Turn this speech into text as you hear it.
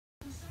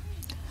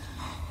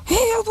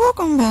guys,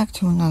 welcome back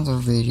to another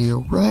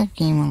video. Red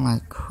Gaming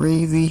Like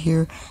Crazy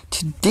here.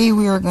 Today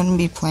we are going to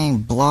be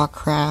playing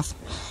Blockcraft,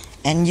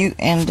 and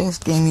in this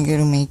game you get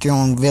to make your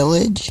own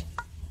village,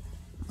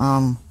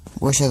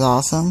 which is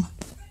awesome.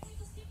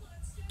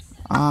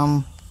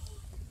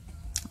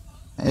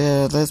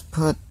 Let's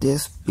put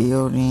this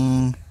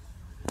building,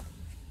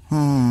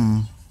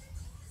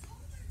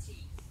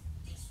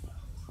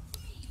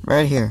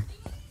 right here.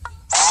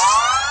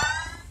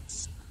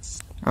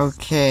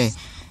 Okay,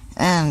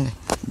 and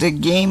the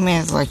game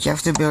is like you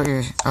have to build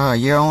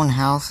your own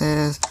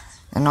houses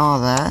and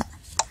all that,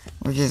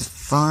 which is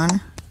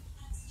fun.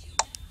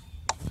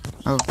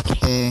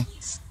 Okay,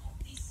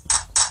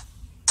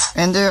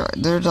 and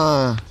there's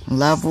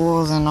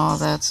levels and all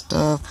that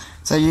stuff,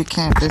 so you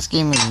can't. This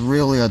game is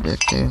really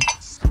addictive.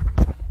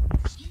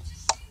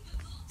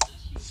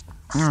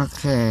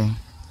 Okay,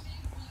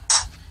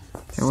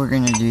 so we're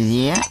gonna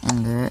do that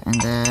and that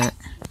and that,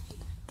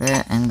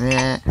 that and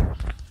that.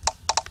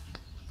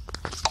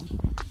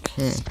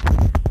 Okay.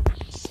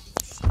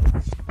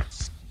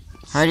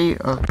 How do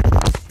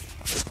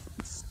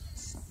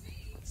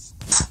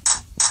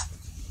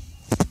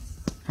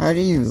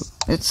you,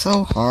 it's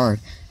so hard.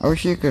 I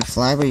wish you could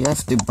fly, but you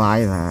have to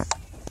buy that,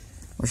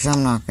 which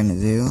I'm not gonna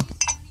do.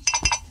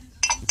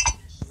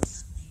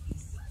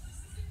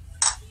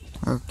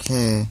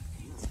 Okay.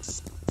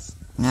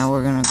 Now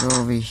we're gonna go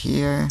over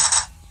here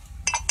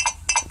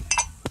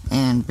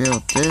and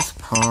build this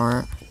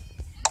part.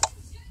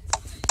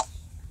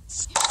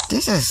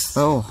 This is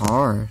so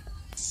hard.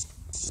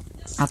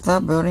 I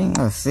thought building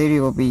a city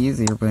would be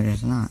easier, but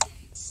it's not.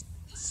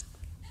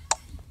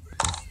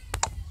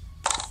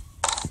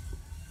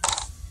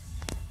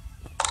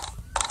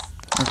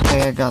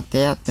 Okay, I got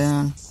that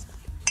done.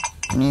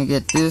 I need to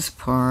get this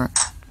part.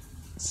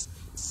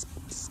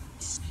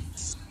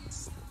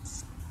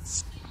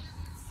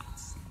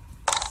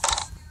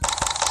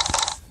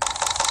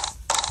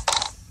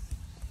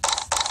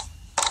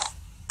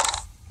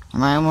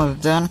 Am I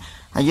almost done?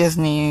 I just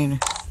need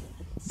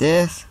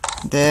this,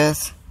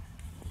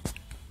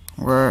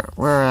 where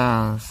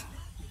else?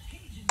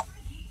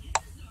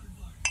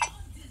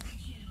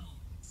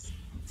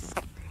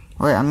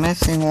 Wait, I'm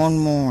missing one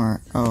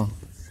more. Oh,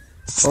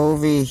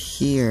 over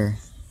here.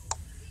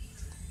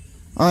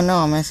 Oh no,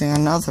 I'm missing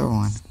another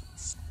one.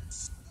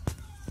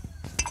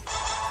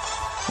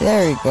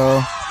 There we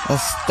go, a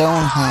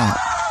stone hut.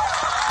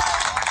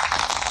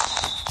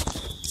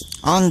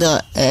 On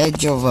the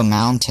edge of a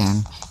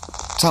mountain.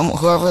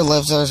 Whoever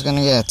lives there is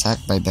gonna get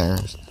attacked by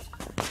bears.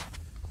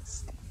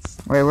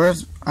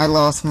 Wait, I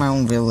lost my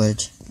own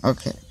village.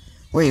 Okay.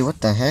 Wait, what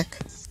the heck?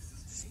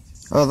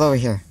 Oh, it's over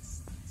here.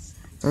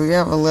 So we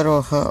have a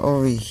little hut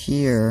over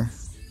here.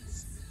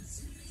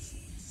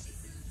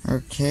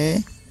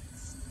 Okay.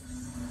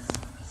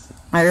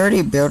 I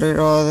already built it,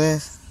 all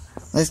this.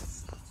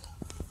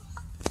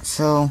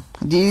 So,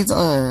 these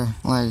are,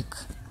 like,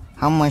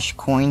 how much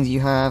coins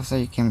you have, so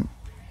you can...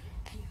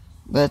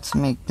 Let's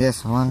make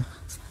this one.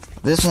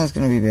 This one's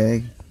gonna be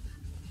big.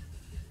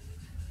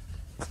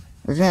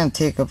 We're gonna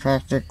take up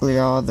practically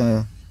all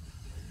the...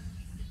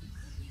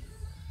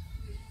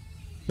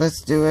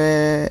 Let's do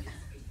it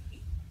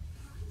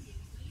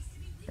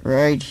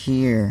right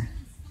here.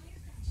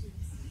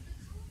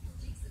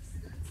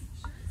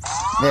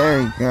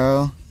 There we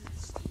go.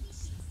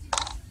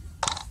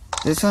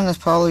 This one is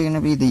probably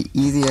gonna be the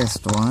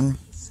easiest one.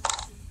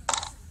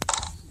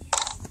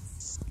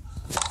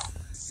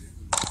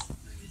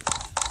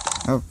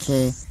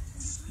 Okay.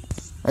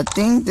 I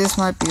think this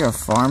might be a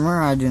farmer,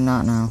 I do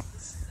not know.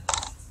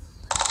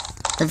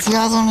 If you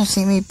guys want to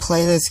see me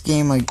play this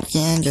game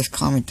again, just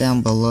comment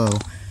down below.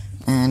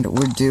 And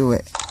we'll do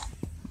it.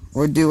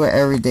 We'll do it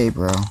every day,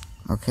 bro.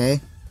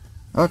 Okay?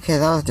 Okay,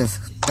 that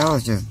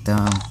was just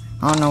dumb.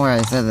 I don't know why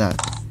I said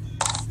that.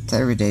 It's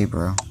every day,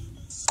 bro.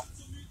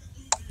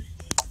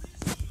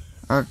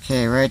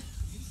 Okay, right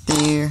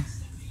there.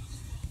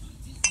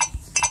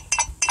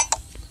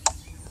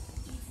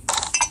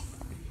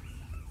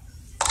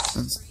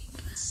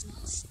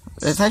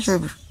 It's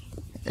actually,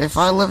 if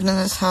I lived in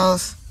this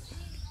house,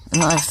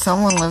 no, if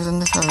someone lives in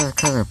this house, it's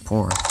because they're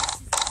poor.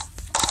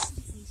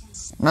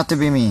 Not to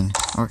be mean,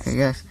 okay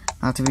guys,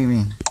 not to be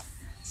mean.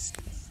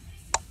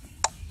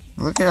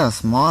 Look at how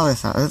small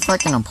this house is. It's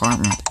like an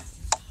apartment.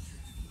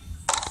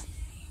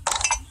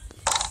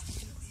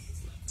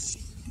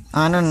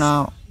 I don't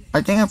know,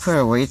 I think I put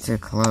it way too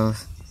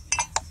close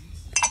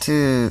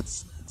to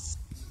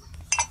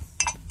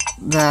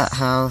that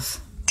house,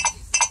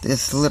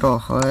 this little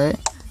hut.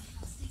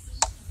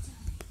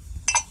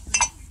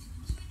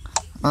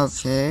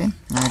 Okay,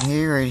 right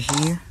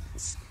here,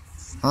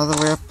 all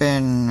the way up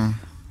in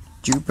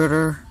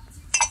Jupiter.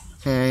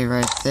 Okay,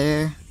 right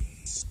there.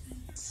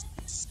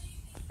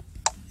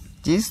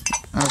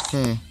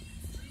 Okay,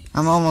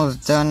 I'm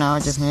almost done now, I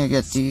just need to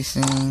get these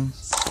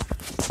things.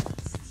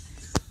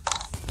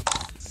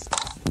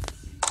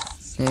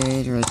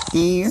 Okay, right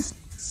there.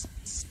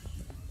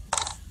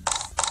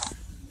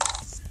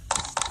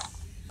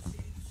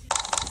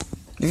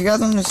 If you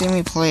guys want to see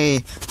me play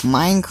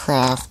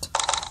Minecraft,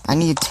 I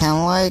need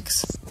 10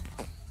 likes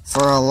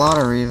for a lot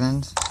of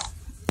reasons.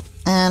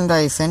 And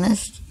I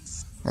finished.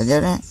 I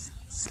didn't.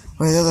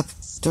 Wait,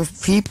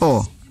 there's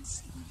people.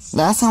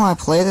 Last time I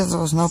played this, there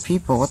was no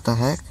people. What the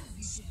heck?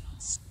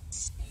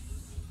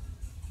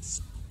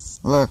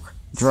 Look,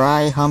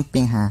 dry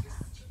humping her.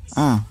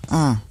 Oh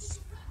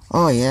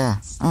yeah.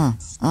 Oh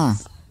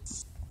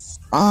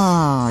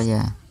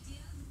yeah.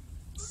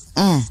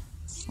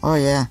 Oh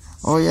yeah.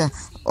 Oh yeah.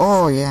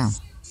 Oh yeah.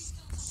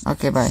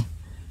 Okay, bye.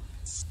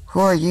 Who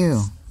are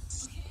you?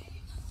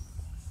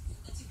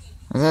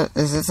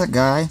 Is this a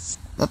guy?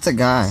 That's a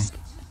guy.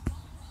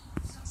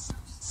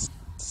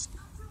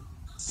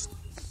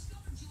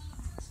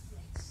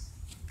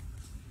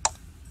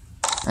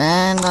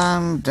 And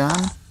I'm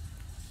done.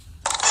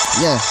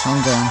 Yes,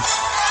 I'm done.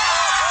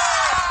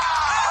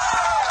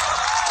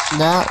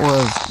 That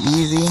was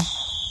easy.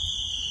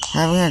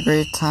 Having a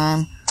great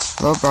time.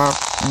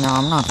 Roblox. No,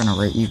 I'm not gonna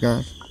rate you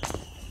guys.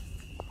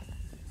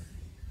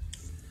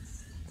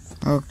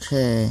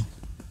 Okay.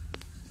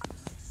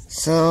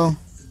 So,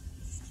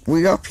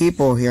 we got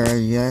people here, I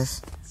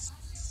guess.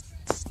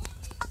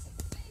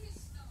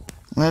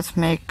 Let's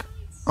make,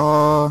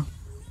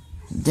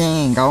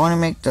 dang, I want to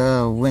make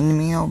the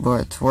windmill,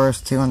 but it's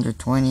worth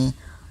 220.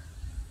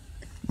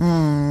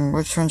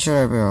 Which one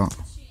should I build?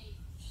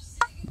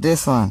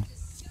 This one.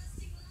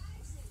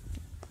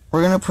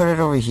 We're gonna put it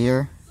over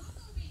here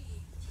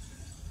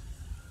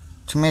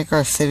to make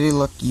our city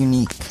look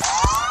unique.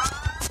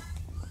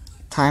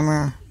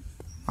 Timer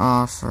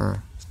off,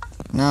 or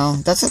no,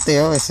 that's what they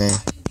always say.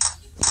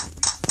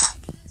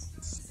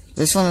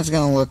 This one is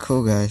gonna look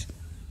cool, guys.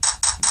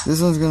 This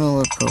one's gonna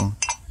look cool.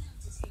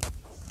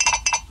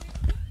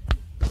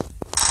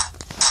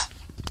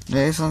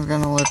 This one's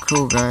gonna look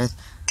cool, guys.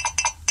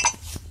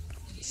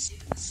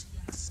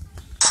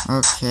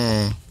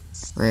 Okay,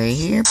 right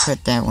here,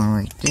 put that one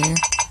right there.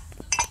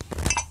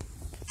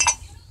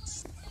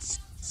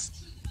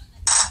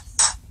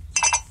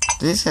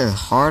 This is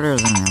harder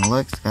than it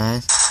looks,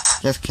 guys.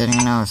 Just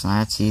kidding, no, it's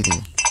not. It's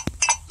easy.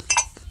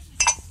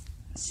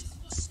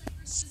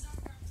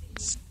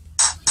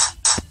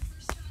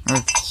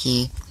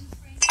 Okay.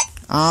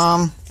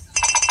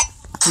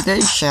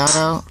 Today's shout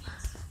out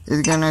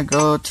is gonna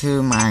go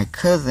to my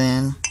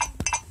cousin.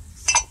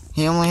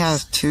 He only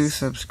has 2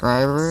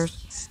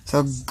 subscribers,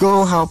 so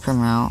go help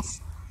him out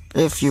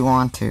if you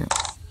want to.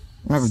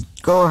 No,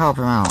 go help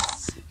him out.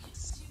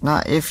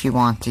 Not if you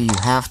want to, you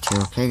have to,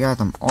 okay guys?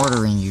 I'm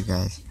ordering you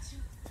guys.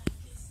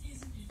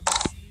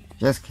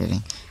 Just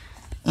kidding.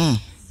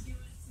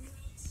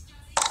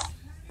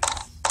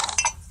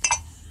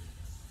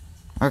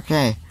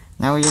 Okay,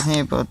 now we just need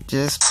to build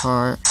this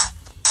part.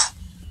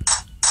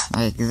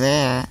 Like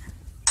that.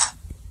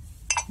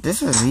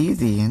 This is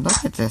easy, and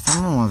look at this,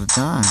 I'm almost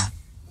done.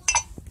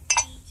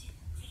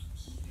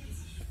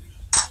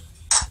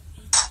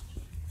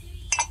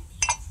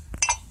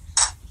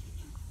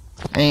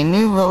 A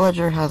new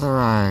villager has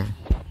arrived.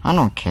 I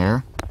don't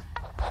care.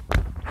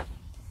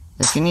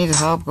 If you need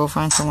help, go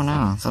find someone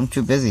else. I'm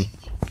too busy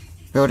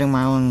building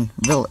my own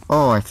village.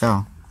 Oh, I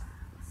fell.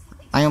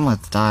 I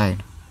almost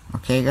died.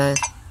 Okay, guys?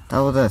 That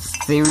was a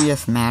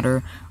serious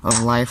matter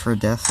of life or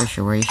death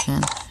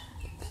situation.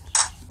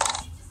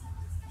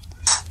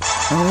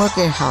 And look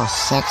at how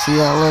sexy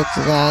that looks,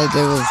 guys.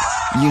 It was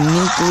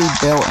uniquely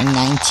built in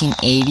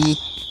 1980.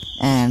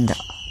 And,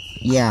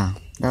 yeah,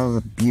 that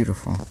was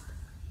beautiful.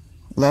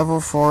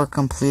 Level 4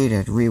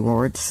 completed.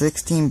 Reward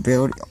 16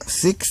 build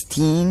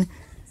 16.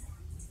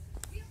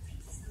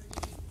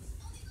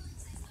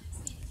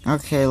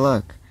 Okay,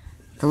 look.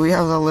 So we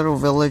have a little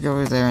village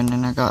over there, and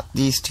then I got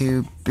these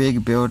 2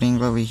 big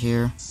buildings over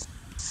here.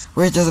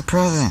 Where's the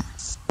present?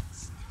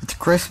 It's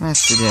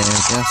Christmas today,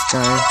 I guess,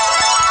 guys.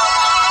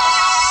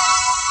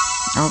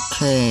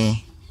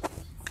 Okay.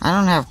 I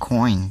don't have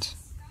coins.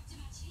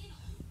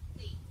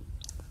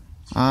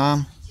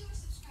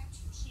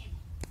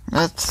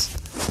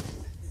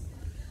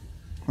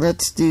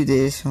 Let's do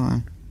this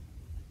one.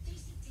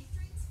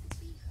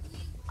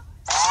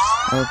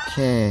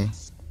 Okay.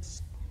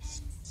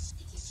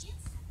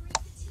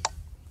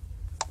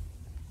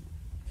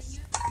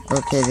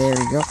 Okay, there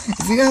we go.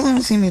 If you guys want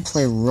to see me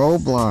play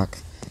Roblox,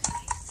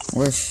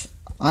 which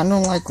I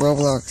don't like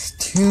Roblox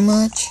too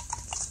much,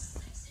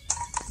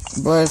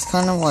 but it's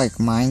kind of like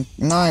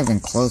not even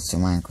close to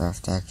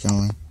Minecraft,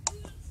 actually.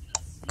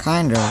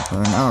 Kind of,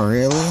 but not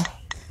really.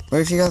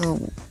 But if you guys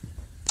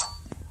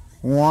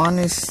want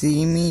to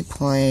see me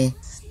play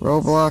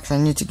Roblox, I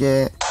need to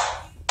get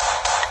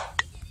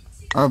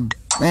and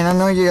I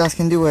know you guys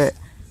can do it,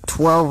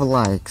 12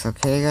 likes,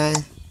 okay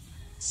guys?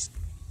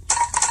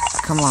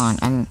 Come on,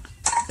 and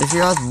if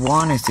you guys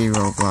want to see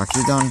Roblox,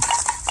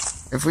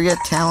 if we get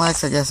 10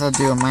 likes, I guess I'll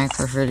do a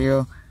Minecraft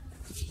video.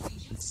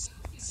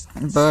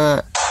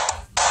 But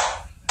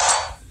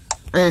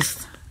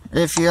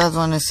if you guys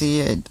want to see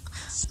it,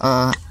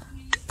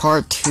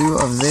 part 2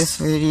 of this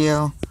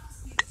video,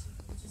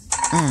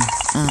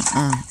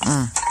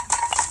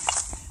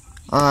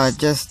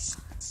 just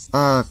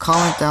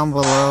comment down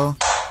below.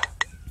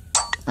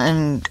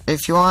 And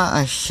if you want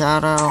a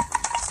shout out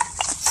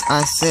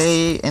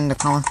say in the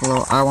comments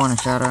below, I want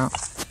a shout out.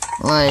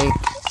 Like,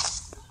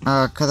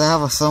 cause I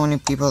have so many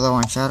people that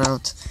want shout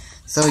outs.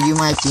 So you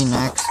might be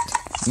next.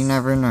 You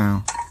never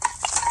know.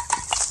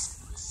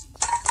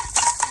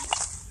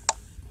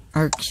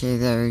 Okay,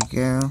 there we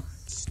go.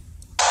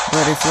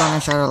 But if you want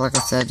a shout out, like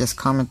I said, just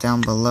comment down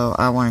below,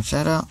 I want a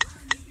shout out.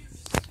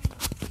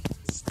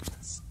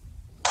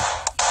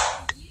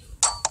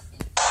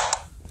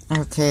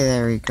 Okay,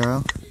 there we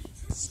go.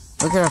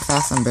 Look at how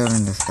fast I'm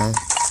building this, guys.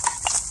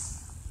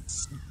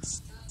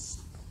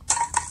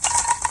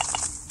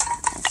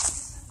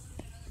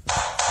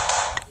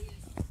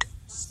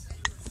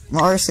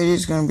 Mars City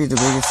is going to be the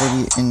biggest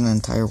city in the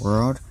entire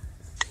world.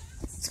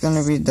 It's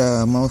going to be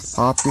the most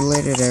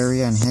populated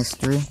area in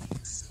history.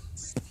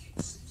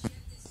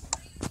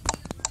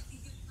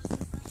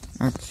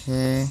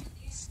 Okay.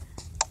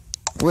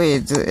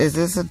 Wait, is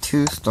this a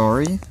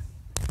 2-story?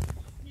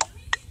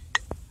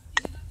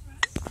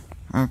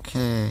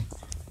 Okay.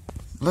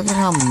 Look at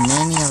how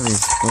many of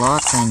these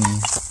blocks I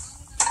need.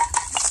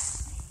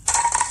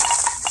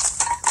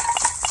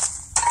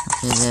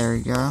 Okay, there we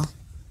go.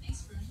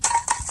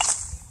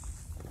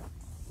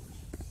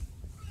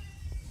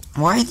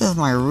 Why does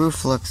my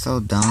roof look so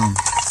dumb?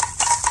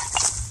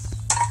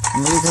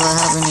 Maybe because I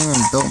haven't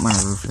even built my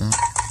roof yet.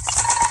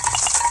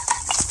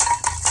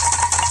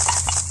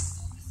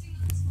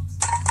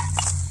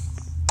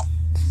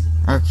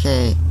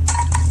 Okay.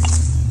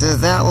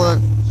 Does that look...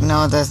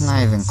 No, that's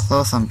not even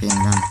close on being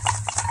done.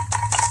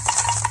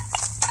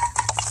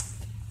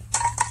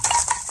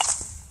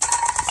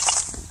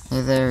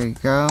 Okay, there we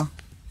go.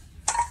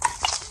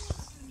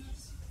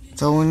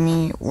 So we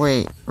need...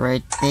 Wait,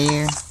 right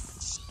there.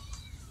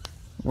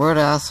 What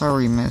else are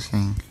we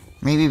missing?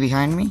 Maybe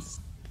behind me?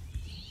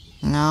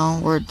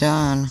 No, we're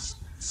done.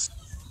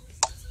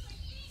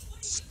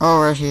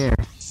 Oh, right here.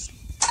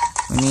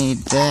 We need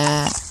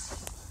that.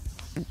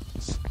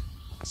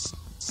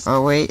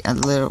 Oh, wait, a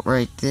little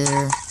right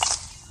there.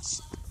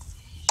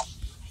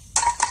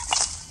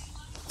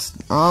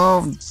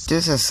 Oh,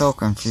 this is so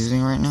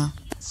confusing right now.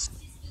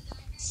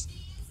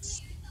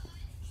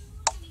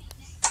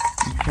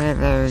 Okay,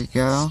 there we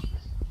go.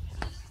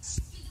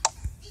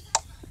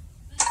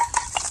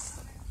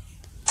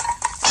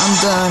 I'm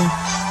done.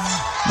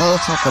 That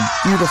looks like a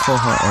beautiful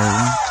hut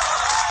area.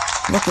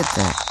 Look at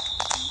that.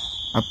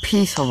 A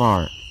piece of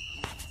art.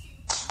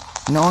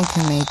 No one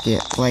can make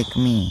it like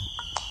me.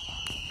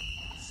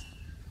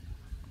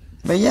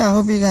 But yeah, I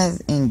hope you guys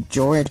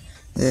enjoyed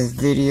this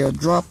video.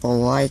 Drop a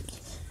like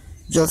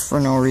just for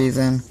no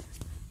reason.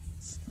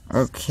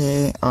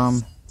 Okay,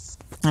 and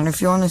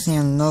if you want to see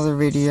another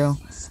video,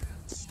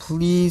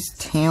 please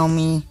tell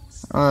me.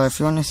 If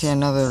you want to see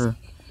another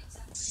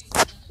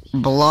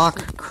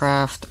block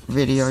craft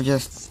video,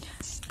 just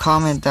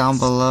comment down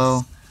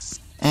below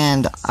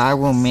and I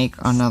will make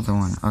another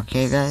one.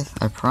 Okay guys,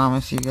 I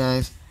promise you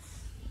guys.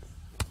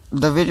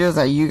 The videos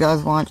that you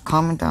guys want,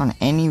 comment down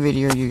any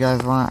video you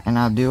guys want and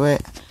I'll do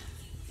it.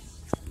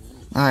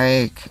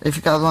 Like, if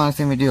you guys want to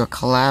see me do a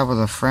collab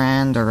with a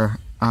friend or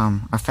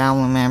a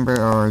family member,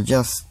 or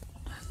just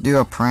do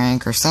a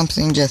prank or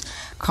something, just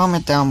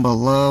comment down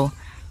below.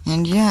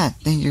 And yeah,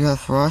 thank you guys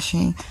for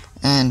watching,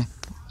 and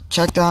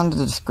check down the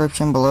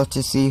description below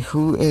to see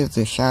who is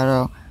the shout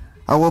out.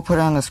 I will put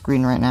it on the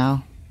screen right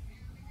now.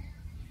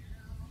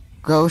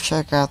 Go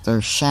check out their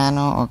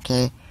channel,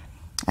 okay?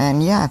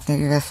 And yeah, thank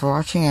you guys for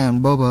watching,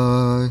 and bye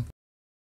bye.